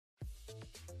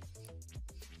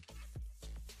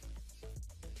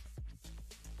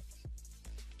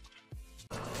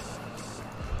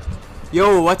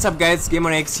Yo, what's up guys,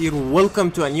 GAMERHEX here.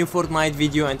 Welcome to a new Fortnite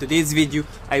video, and today's video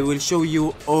I will show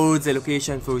you all the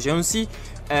location for Jonesy.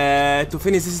 To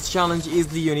finish this challenge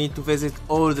easily, you need to visit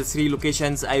all the 3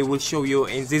 locations I will show you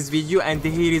in this video, and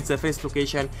here is the first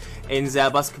location in the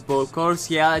basketball course.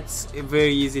 Yeah, it's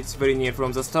very easy, it's very near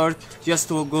from the start. Just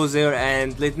to go there,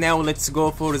 and now let's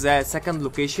go for the second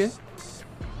location.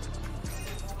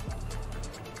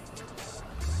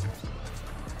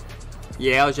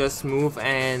 Yeah, I'll just move,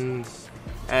 and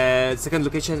second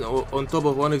location on top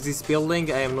of one of these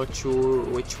building. I am not sure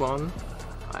which one.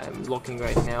 I'm looking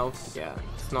right now. Yeah,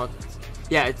 it's not.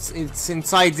 Yeah, it's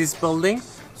inside this building.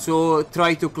 So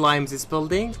try to climb this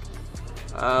building.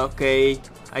 Okay,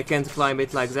 I can't climb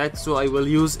it like that. So I will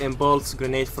use impulse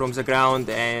grenade from the ground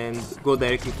and go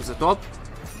directly to the top.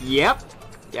 Yep.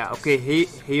 Yeah. Okay.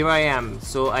 Here I am.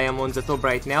 So I am on the top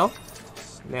right now.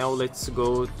 Now let's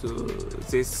go to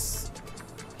this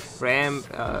ramp.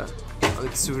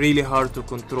 It's really hard to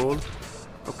control.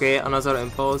 Okay, another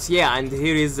impulse. Yeah, and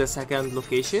here is the second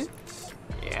location.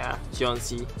 Yeah,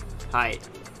 Jonesy. Hi.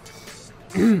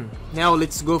 Now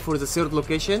let's go for the third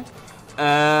location.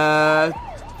 The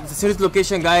third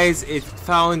location, guys, it's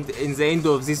found in the end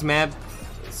of this map,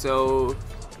 so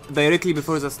directly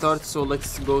before the start. So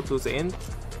let's go to the end.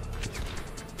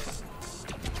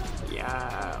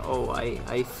 Yeah. Oh,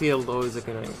 I failed all the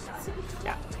grenades.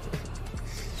 Yeah.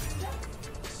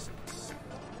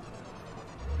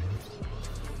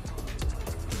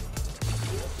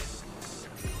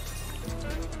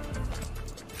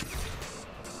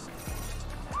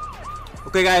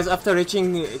 Okay guys, after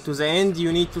reaching to the end,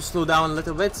 you need to slow down a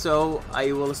little bit, so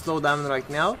I will slow down right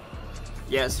now.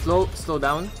 Yeah, slow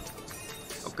down.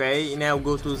 Okay, now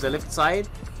go to the left side.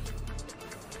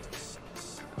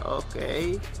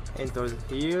 Okay, enter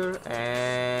here,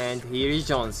 and here is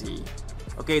Jonesy.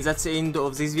 Okay, that's the end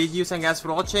of this video. Thank you guys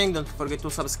for watching. Don't forget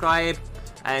to subscribe,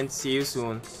 and see you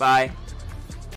soon. Bye.